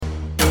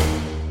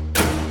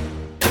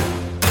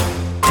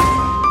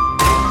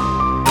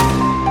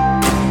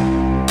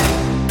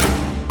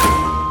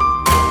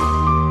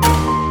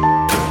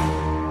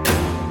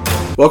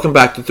Welcome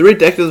back to 3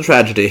 Decades of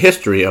Tragedy,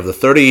 History of the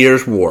 30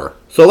 Years' War.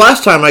 So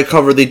last time I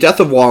covered the death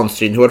of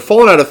Wallenstein, who had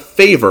fallen out of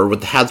favor with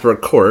the Habsburg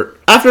court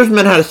after his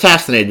men had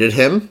assassinated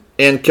him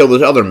and killed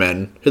his other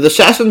men. His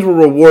assassins were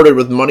rewarded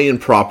with money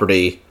and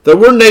property. There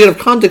were negative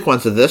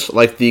consequences of this,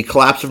 like the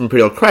collapse of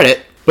imperial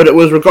credit, but it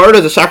was regarded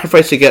as a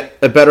sacrifice to get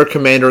a better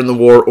commander in the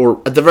war,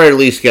 or at the very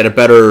least get a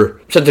better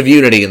sense of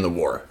unity in the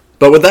war.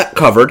 But with that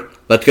covered,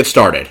 let's get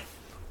started.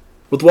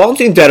 With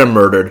Wallenstein dead and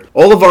murdered,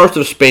 Olivares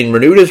of Spain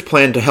renewed his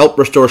plan to help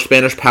restore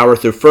Spanish power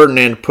through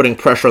Ferdinand putting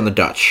pressure on the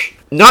Dutch.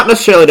 Not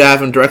necessarily to have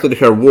him directly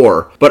declare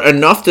war, but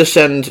enough to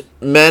send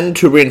men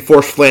to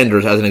reinforce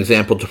Flanders as an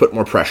example to put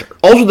more pressure.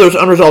 Also, there was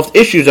unresolved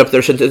issues up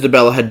there since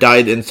Isabella had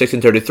died in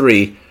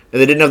 1633,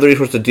 and they didn't have the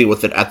resources to deal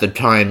with it at the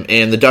time,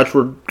 and the Dutch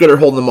were good at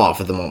holding them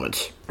off at the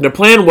moment. Their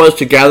plan was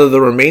to gather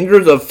the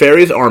remainders of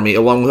Ferry's army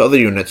along with other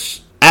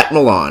units at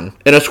Milan,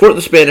 and escort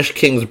the Spanish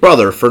king's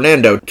brother,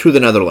 Fernando, to the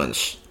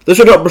Netherlands. This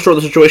would help restore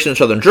the situation in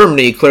southern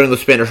Germany, clearing the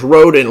Spanish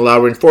road and allow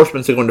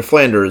reinforcements to go into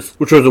Flanders,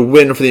 which was a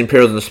win for the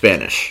Imperials and the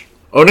Spanish.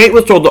 Ornate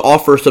was told to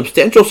offer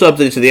substantial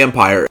subsidies to the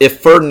Empire if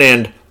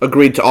Ferdinand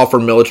agreed to offer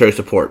military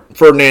support.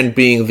 Ferdinand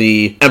being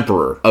the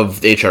emperor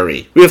of the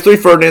HRE. We have 3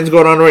 Ferdinands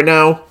going on right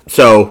now,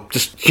 so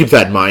just keep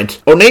that in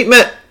mind. Ornate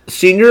met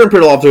senior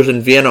imperial officers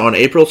in Vienna on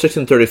April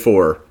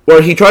 1634,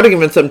 where he tried to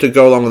convince them to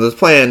go along with his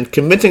plan,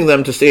 convincing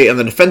them to stay on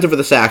the defensive of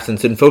the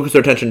Saxons and focus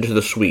their attention to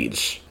the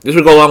Swedes. This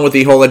would go along with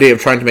the whole idea of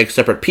trying to make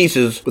separate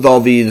pieces with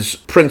all these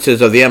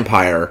princes of the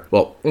empire.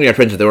 Well, yeah,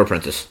 princes, they were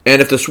princes. And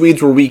if the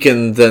Swedes were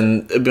weakened,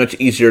 then it would be much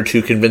easier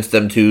to convince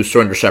them to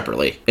surrender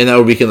separately, and that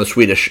would weaken the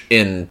Swedish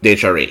in the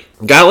HRE.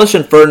 Gallus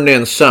and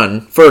Ferdinand's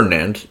son,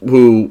 Ferdinand,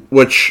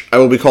 which I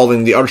will be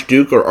calling the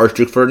Archduke or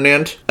Archduke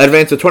Ferdinand,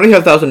 advanced with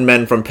 25,000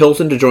 men from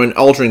Pilsen to join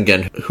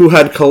Aldringen, who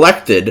had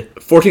collected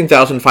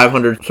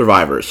 14,500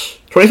 survivors.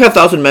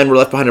 25,000 men were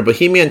left behind in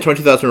Bohemia, and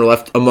 20,000 were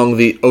left among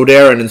the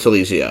Oder and in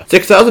Silesia.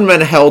 6,000 men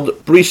held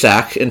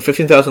Breisach, and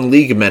 15,000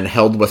 League men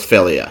held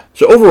Westphalia.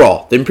 So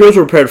overall, the Imperials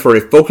were prepared for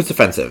a focused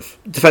offensive.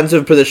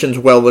 Defensive positions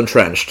well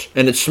entrenched,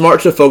 and it's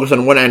smart to focus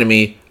on one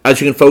enemy as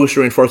you can focus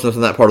your reinforcements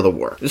on that part of the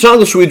war. It's not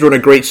like the Swedes were in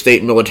a great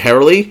state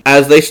militarily,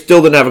 as they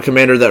still didn't have a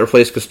commander that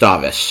replaced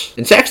Gustavus.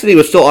 And Saxony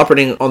was still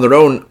operating on their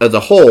own as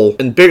a whole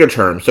in bigger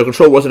terms, so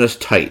control wasn't as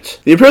tight.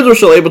 The Imperials were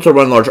still able to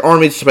run large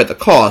armies despite the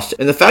cost,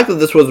 and the fact that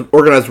this was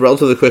organized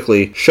relatively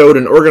quickly showed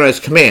an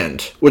organized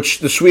command, which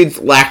the Swedes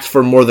lacked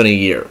for more than a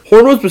year.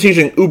 Horn was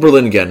besieging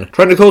Oberlingen,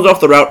 trying to close off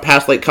the route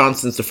past Lake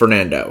Constance to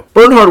Fernando.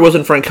 Bernhard was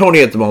in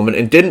Franconia at the moment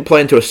and didn't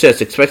plan to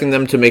assist, expecting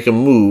them to make a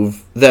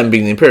move, them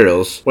being the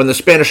Imperials, when the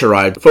Spanish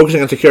arrived,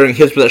 focusing on securing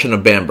his possession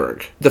of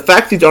Bamberg. The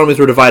fact these armies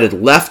were divided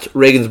left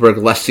Regensburg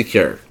less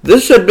secure.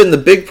 This had been the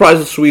big prize of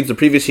the Swedes the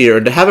previous year,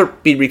 and to have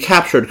it be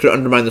recaptured could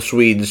undermine the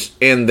Swedes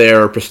and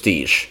their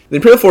prestige. The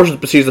Imperial forces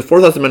besieged the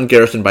 4,000 men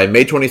garrison by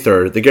May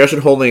 23rd, the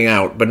garrison holding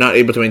out, but not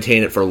able to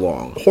maintain it for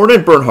long. Horn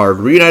and Bernhard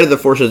reunited the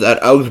forces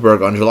at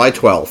Augsburg on July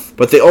 12th,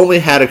 but they only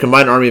had a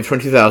combined army of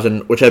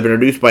 20,000, which had been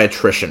reduced by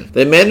attrition.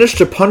 They managed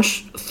to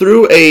punch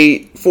through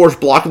a force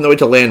blocking the way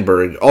to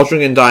Landberg,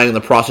 Aldringen dying in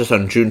the process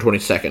on June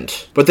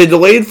 22nd. But they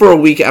delayed for a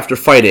week after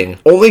fighting,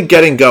 only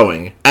getting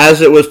going, as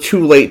it was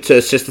too late to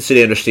assist the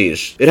city under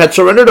siege. It had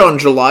surrendered on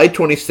July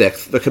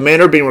 26th, the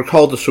commander being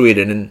recalled to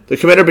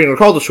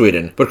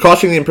Sweden, but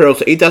costing the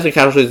Imperials 8,000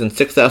 casualties and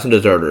 6,000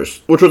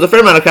 deserters, which was a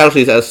fair amount of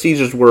casualties as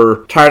sieges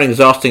were tired,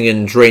 exhausting,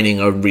 and draining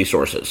of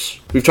resources.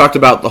 We've talked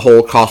about the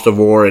whole cost of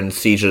war and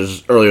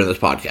sieges earlier in this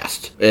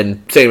podcast,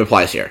 and same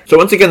applies here. So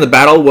once again, the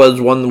battle was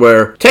one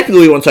where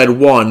technically one side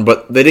won,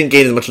 but they didn't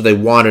gain as much as they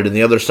wanted, and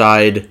the other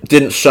side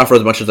didn't suffer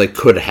as much as they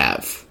could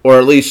have, or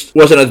at least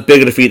wasn't as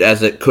big a defeat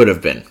as it could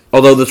have been.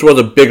 Although this was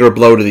a bigger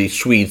blow to the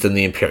Swedes than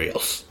the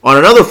Imperials. On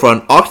another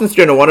front,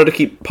 Oxenstierna wanted to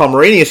keep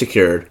Pomerania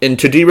secured, and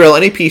to derail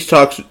any peace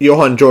talks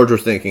Johann George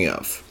was thinking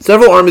of.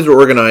 Several armies were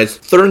organized.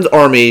 Thurn's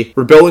army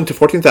rebuilding to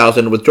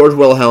 14,000, with George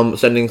Wilhelm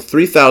sending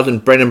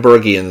 3,000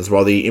 Brandenburgians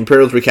while the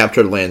Imperials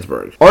recaptured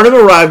Landsberg. Arnhem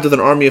arrived with an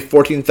army of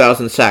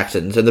 14,000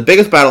 Saxons, and the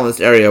biggest battle in this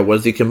area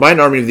was the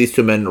combined army of these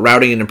two men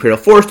routing an Imperial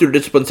force due to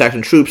disciplined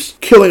Saxon troops,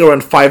 killing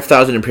around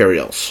 5,000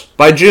 Imperials.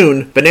 By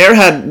June, Benair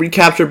had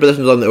recaptured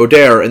positions on the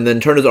Oder and then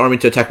turned his army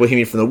to attack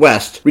Bohemia from the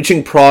west,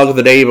 reaching Prague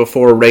the day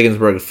before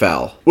Regensburg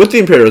fell. With the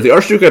Imperials, the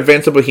Archduke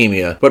advanced to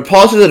Bohemia, but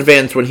paused his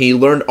advance when he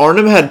learned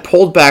Arnhem had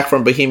pulled back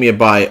from Bohemia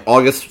by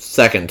August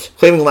 2nd,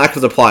 claiming lack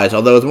of supplies,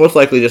 although it was most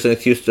likely just an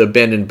excuse to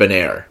abandon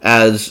Benair,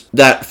 as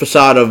that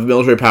facade of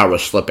military power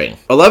was slipping.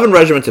 11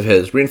 regiments of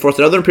his reinforced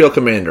another Imperial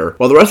commander,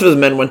 while the rest of his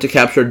men went to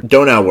capture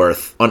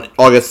Donauwörth on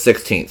August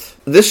 16th.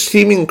 This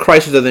seeming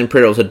crisis of the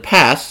Imperials had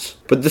passed,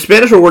 but the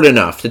Spanish were word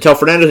enough to tell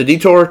Fernando to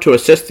detour to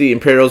assist the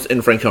Imperials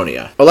in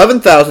Franconia.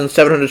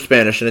 11,700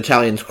 Spanish and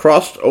Italians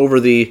crossed over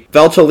the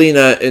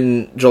Valtellina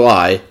in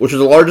July, which was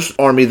the largest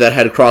army that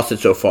had crossed it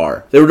so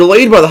far. They were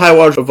delayed by the high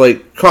waters of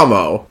Lake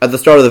Como at the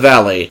start of the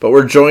valley, but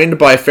were joined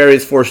by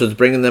Ferry's forces,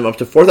 bringing them up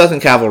to 4,000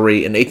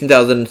 cavalry and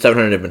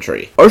 18,700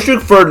 infantry.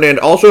 Archduke Ferdinand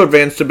also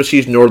advanced to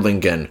besiege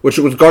Nordlingen, which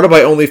was guarded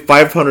by only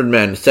 500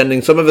 men,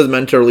 sending some of his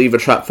men to relieve a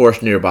trap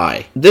force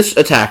nearby. This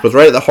attack was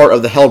right at the heart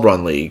of the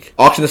Helbron League.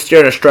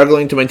 Oxenstierna struggling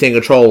willing to maintain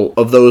control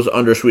of those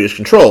under Swedish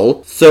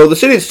control, so the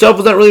city itself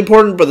was not really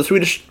important, but the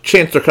Swedish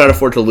chancellor could not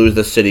afford to lose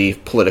this city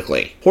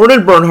politically. Horn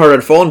and Bernhard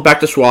had fallen back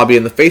to Swabia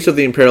in the face of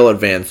the imperial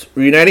advance,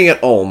 reuniting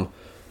at Ulm,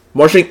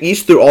 marching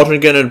east through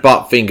Altringen and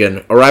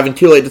Botfingen, arriving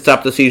too late to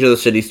stop the siege of the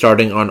city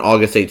starting on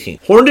August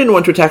 18th. Horn didn't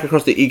want to attack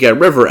across the Eger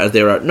River as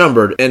they were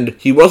outnumbered, and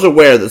he was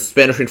aware that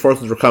Spanish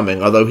reinforcements were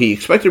coming, although he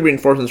expected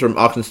reinforcements from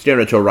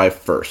Oxenstierna to arrive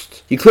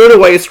first. He cleared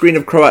away a screen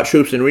of Croat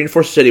troops and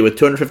reinforced the city with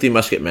 250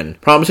 musketmen,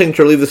 promising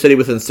to relieve the city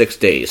within 6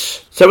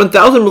 days.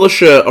 7,000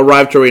 militia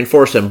arrived to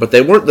reinforce him, but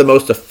they weren't the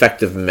most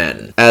effective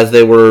men, as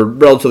they were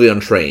relatively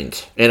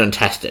untrained and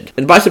untested.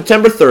 And by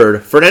September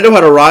 3rd, Fernando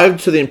had arrived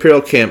to the imperial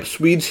camp,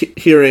 Swedes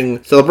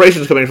hearing celebrations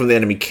coming from the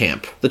enemy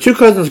camp. The two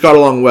cousins got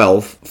along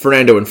well,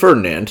 Fernando and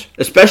Ferdinand,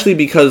 especially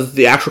because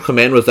the actual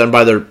command was done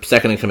by their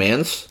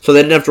second-in-commands, so they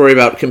didn't have to worry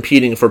about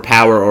competing for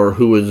power or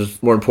who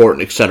was more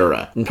important,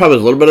 etc. And probably a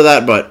little bit of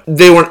that, but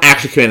they weren't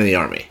actually commanding the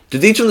army.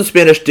 Defeats from the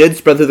Spanish did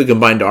spread through the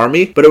combined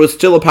army, but it was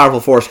still a powerful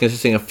force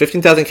consisting of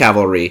 15,000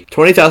 cavalry,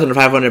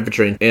 20,500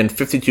 infantry, and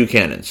 52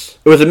 cannons.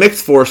 It was a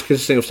mixed force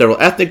consisting of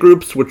several ethnic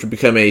groups, which would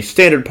become a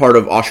standard part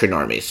of Austrian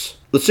armies.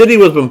 The city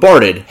was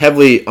bombarded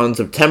heavily on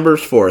September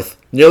 4th,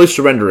 nearly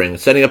surrendering,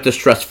 setting up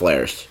distress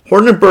flares.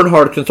 Horn and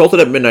Bernhard consulted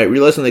at midnight,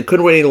 realizing they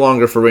couldn't wait any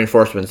longer for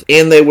reinforcements,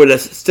 and they would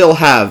still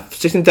have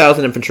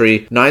 16,000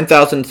 infantry,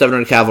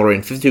 9,700 cavalry,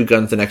 and 52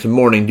 guns the next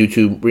morning due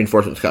to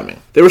reinforcements coming.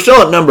 They were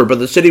still outnumbered, but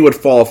the city would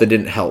fall if they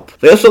didn't help.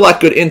 They also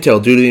lacked good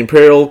intel due to the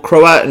Imperial,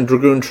 Croat, and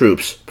Dragoon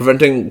troops,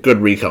 preventing good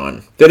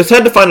recon. They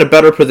decided to find a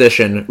better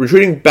position,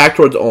 retreating back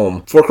towards Ulm,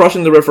 before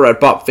crossing the river at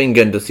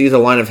Botfingen to seize a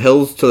line of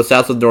hills to the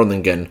south of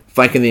Nordlingen,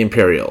 flanking the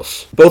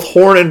Imperials. Both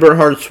Horn and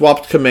Bernhard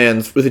swapped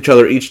commands with each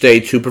other each day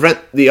to prevent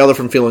the other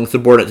from feeling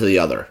subordinate to the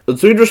other. The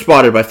Swedes were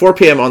spotted by 4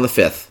 p.m. on the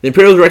 5th. The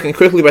Imperials reckoned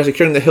quickly by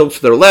securing the hills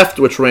to their left,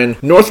 which ran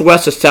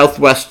northwest to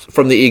southwest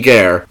from the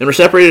Eger, and were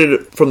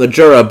separated from the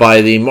Jura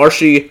by the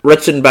marshy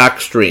Retzenbach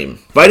stream.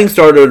 Fighting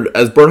started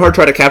as Bernhard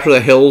tried to capture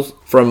the hills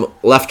from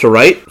left to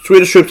right,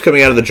 Swedish troops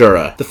coming out of the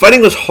Jura. The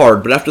fighting was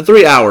hard, but after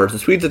 3 hours, the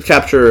Swedes had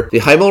captured the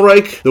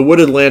Himmelreich, the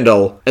wooded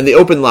Landel, and the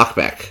open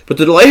Lachbeck. But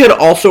the delay had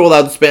also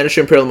allowed the Spanish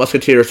Imperial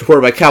Musketeers,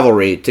 supported by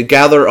cavalry, to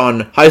gather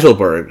on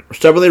Heiselberg,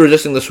 stubbornly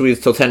resisting the Swedes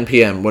till 10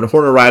 p.m., when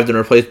Horn arrived and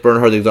replaced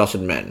Bernhard's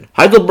exhausted men.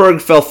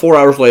 Heiselberg fell 4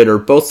 hours later,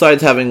 both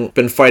sides having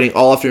been fighting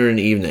all afternoon and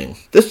evening.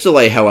 This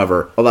delay,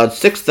 however, allowed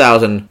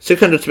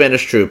 6,600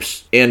 Spanish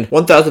troops and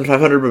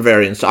 1,500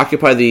 Bavarians to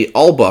occupy the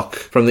Albuch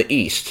from the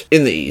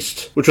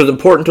east, which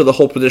was important to the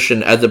whole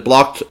position as it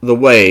blocked the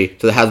way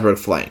to the Habsburg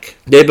flank.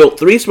 They built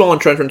 3 small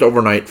entrenchments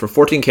overnight for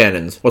 14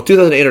 cannons, while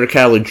 2,800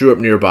 cavalry drew up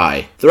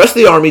nearby. The rest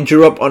of the army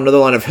drew up on another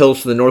line of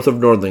hills to the north of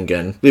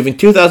Nordlingen, leaving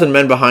 2,000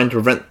 men behind to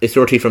prevent a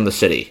sortie from the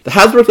city. The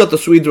Habsburgs thought the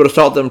Swedes would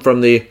assault them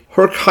from the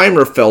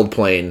Herkheimerfeld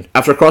plain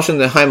after crossing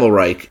the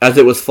Himmelreich, as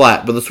it was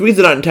flat, but the Swedes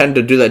did not intend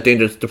to do that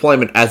dangerous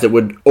deployment as it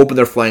would open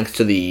their flanks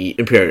to the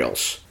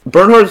Imperials.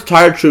 Bernhard's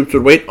tired troops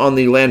would wait on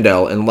the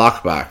Landel and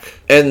Lachbach,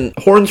 and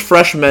Horn's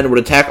fresh men would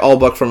attack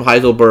Albuch from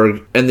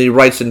Heiselberg and the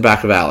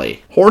Reitzenbach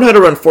Valley. Horn had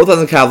to run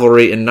 4,000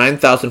 cavalry and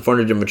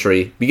 9,400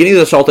 infantry, beginning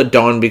his assault at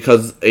dawn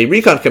because a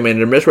recon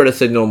commander misread a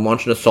signal and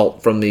launched an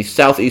assault from the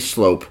southeast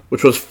slope,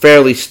 which was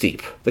fairly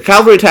steep. The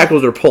cavalry attack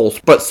was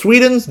repulsed, but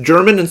Sweden's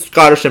German and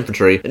Scottish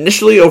infantry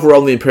initially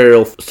overwhelmed the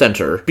Imperial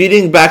center,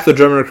 beating back the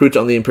German recruits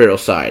on the Imperial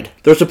side.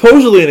 There was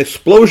supposedly an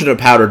explosion of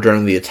powder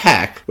during the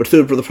attack, which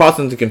threw the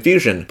Protestants into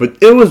confusion, but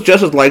it was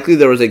just as likely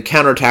there was a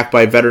counterattack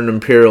by veteran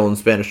Imperial and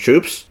Spanish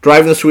troops,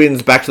 driving the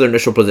Swedes back to their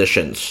initial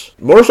positions.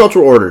 More assaults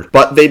were ordered,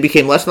 but they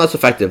became less and less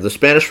effective. The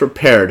Spanish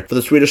prepared for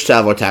the Swedish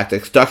salvo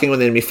tactics, ducking when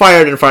the enemy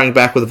fired and firing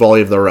back with a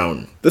volley of their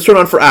own. This went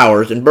on for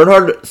hours, and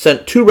Bernhard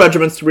sent 2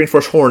 regiments to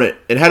reinforce Hornet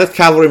and had his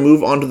cavalry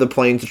move onto the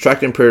plains to track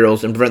the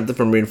Imperials and prevent them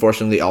from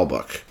reinforcing the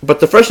Albuch. But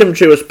the fresh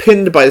infantry was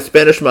pinned by the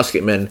Spanish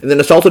musketmen and then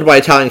assaulted by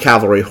Italian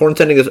cavalry, Horn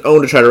sending his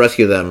own to try to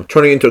rescue them,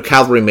 turning into a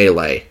cavalry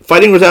melee.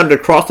 Fighting resounded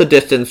across the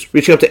distance,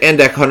 reaching up to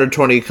Endek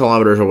 120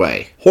 kilometers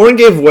away. Horn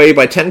gave way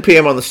by 10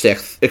 p.m. on the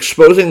 6th,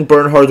 exposing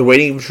Bernhard's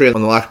waiting infantry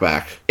on the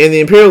Lachbach, and the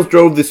Imperials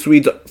drove the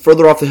Swedes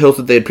further off the hills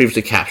that they had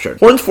previously captured.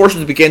 Horn's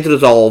forces began to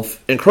dissolve,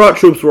 and Croat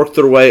troops worked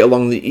their way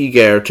along the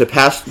Eger to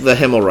pass the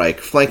Himmelreich,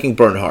 flanking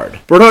Bernhard.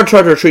 Bernhard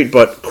tried to retreat,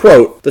 but,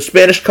 quote, the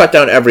Spanish cut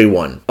down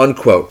everyone,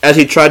 unquote. As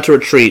he tried to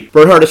retreat,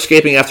 Bernhard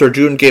escaping after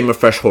June gave him a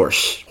fresh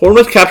horse. Horn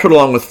was captured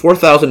along with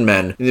 4,000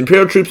 men, and the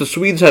Imperial troops the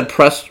Swedes had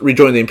pressed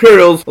rejoined the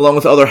Imperials, along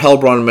with other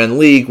Hellbraun men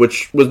League,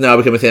 which was now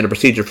becoming standard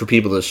procedure for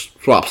people to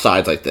swap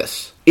sides like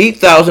this.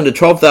 8,000 to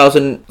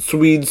 12,000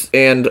 Swedes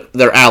and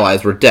their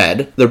allies were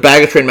dead. Their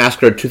Baggage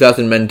massacred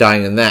 2,000 men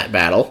dying in that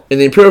battle, and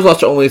the Imperials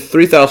lost only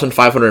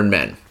 3,500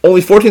 men. Only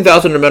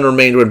 14,000 men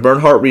remained when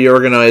Bernhard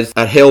reorganized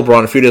at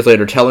Heilbronn a few days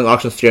later, telling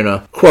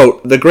Oxenstierna,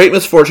 quote, the great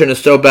misfortune is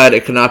so bad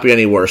it could not be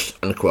any worse,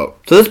 unquote.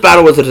 So this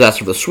battle was a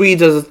disaster for the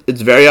Swedes, as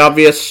it's very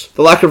obvious.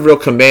 The lack of real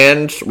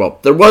command, well,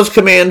 there was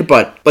command,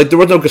 but, there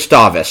was no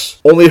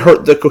Gustavus, only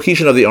hurt the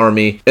cohesion of the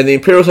army, and the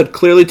Imperials had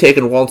clearly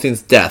taken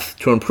Wallenstein's death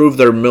to improve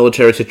their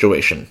military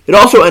situation. operation. It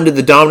also ended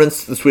the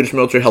dominance the Swedish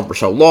military held for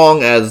so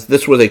long, as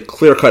this was a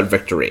clear-cut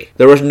victory.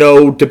 There was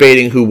no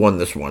debating who won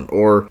this one,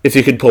 or if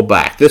he could pull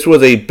back. This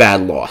was a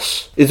bad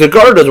loss. It's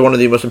regarded as one of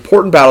the most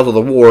important battles of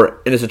the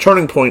war, and is a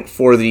turning point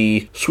for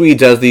the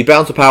Swedes as the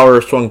balance of power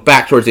swung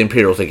back towards the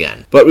Imperials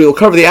again. But we will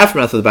cover the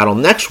aftermath of the battle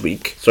next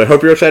week, so I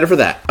hope you're excited for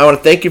that. I want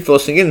to thank you for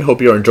listening in and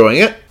hope you're enjoying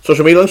it.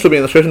 Social media links will be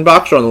in the description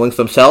box or on the links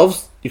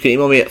themselves. You can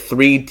email me at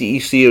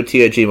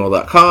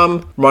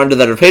 3decot@gmail.com. Reminder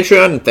that of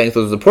Patreon, and thanks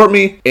those who support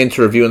me, and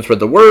to review and spread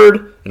the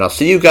word, and I'll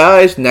see you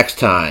guys next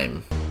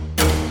time.